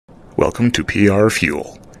Welcome to PR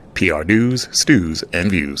Fuel, PR news, stews, and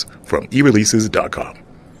views from eReleases.com.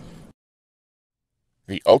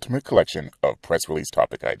 The ultimate collection of press release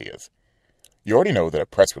topic ideas. You already know that a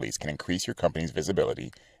press release can increase your company's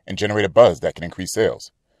visibility and generate a buzz that can increase sales.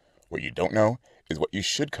 What you don't know is what you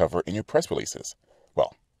should cover in your press releases.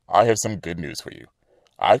 Well, I have some good news for you.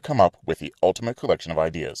 I've come up with the ultimate collection of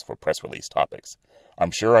ideas for press release topics. I'm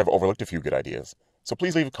sure I've overlooked a few good ideas, so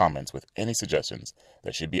please leave comments with any suggestions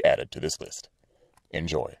that should be added to this list.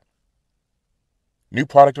 Enjoy. New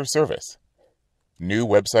product or service. New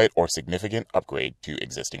website or significant upgrade to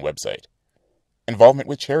existing website. Involvement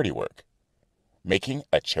with charity work. Making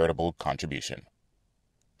a charitable contribution.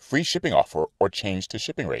 Free shipping offer or change to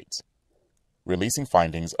shipping rates. Releasing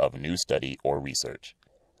findings of new study or research.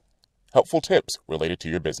 Helpful tips related to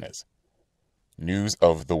your business. News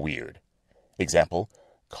of the weird. Example,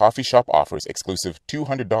 coffee shop offers exclusive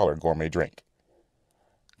 $200 gourmet drink.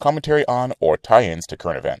 Commentary on or tie-ins to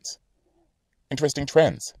current events. Interesting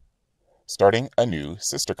trends. Starting a new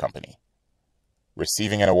sister company.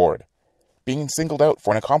 Receiving an award. Being singled out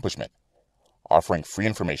for an accomplishment. Offering free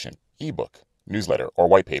information, ebook, newsletter, or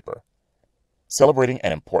white paper. Celebrating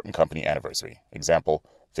an important company anniversary. Example,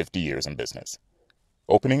 50 years in business.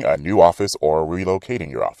 Opening a new office or relocating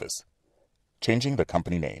your office. Changing the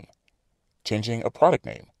company name. Changing a product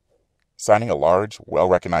name. Signing a large,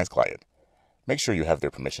 well-recognized client. Make sure you have their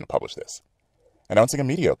permission to publish this. Announcing a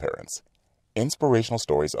media appearance. Inspirational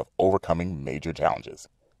stories of overcoming major challenges.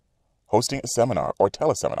 Hosting a seminar or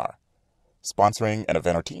teleseminar. Sponsoring an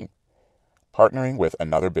event or team. Partnering with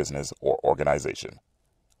another business or organization.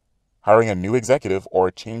 Hiring a new executive or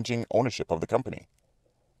changing ownership of the company.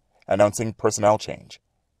 Announcing personnel change,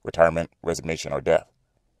 retirement, resignation, or death.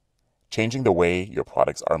 Changing the way your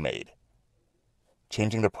products are made.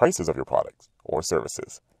 Changing the prices of your products or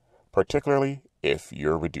services, particularly if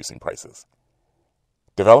you're reducing prices.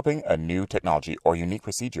 Developing a new technology or unique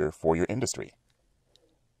procedure for your industry.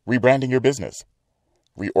 Rebranding your business.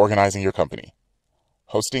 Reorganizing your company.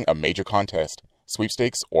 Hosting a major contest,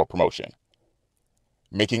 sweepstakes, or promotion.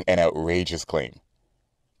 Making an outrageous claim.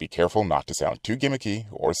 Be careful not to sound too gimmicky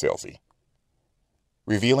or salesy.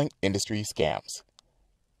 Revealing industry scams.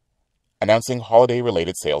 Announcing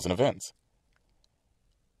holiday-related sales and events.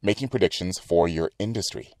 Making predictions for your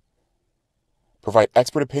industry. Provide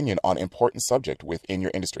expert opinion on important subject within your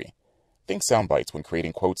industry. Think sound bites when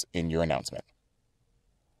creating quotes in your announcement.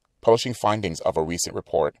 Publishing findings of a recent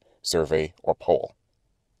report, survey, or poll.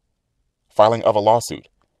 Filing of a lawsuit.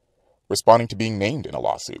 Responding to being named in a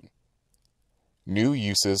lawsuit. New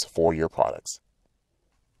uses for your products.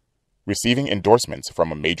 Receiving endorsements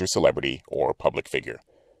from a major celebrity or public figure.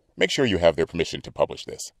 Make sure you have their permission to publish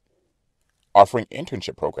this. Offering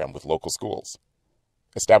internship program with local schools.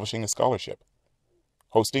 Establishing a scholarship.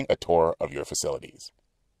 Hosting a tour of your facilities.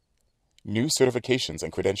 New certifications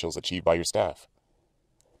and credentials achieved by your staff.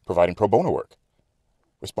 Providing pro bono work.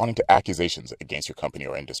 Responding to accusations against your company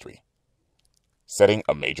or industry. Setting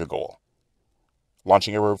a major goal.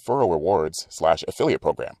 Launching a referral rewards/affiliate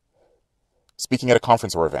program. Speaking at a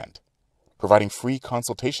conference or event. Providing free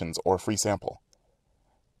consultations or a free sample.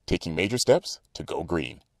 Taking major steps to go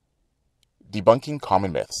green. Debunking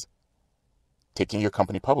common myths. Taking your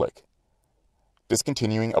company public.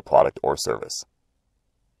 Discontinuing a product or service.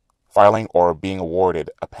 Filing or being awarded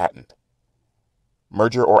a patent.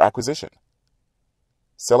 Merger or acquisition.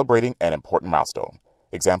 Celebrating an important milestone.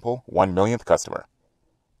 Example, 1 millionth customer.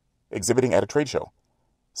 Exhibiting at a trade show.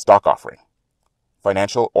 Stock offering.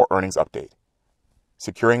 Financial or earnings update.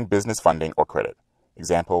 Securing business funding or credit.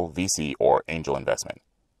 Example, VC or angel investment.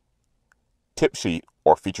 Tip sheet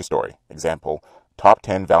or feature story. Example, top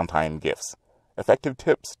 10 Valentine gifts. Effective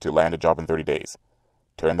tips to land a job in 30 days.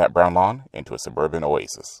 Turn that brown lawn into a suburban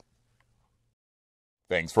oasis.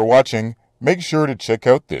 Thanks for watching. Make sure to check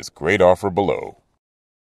out this great offer below.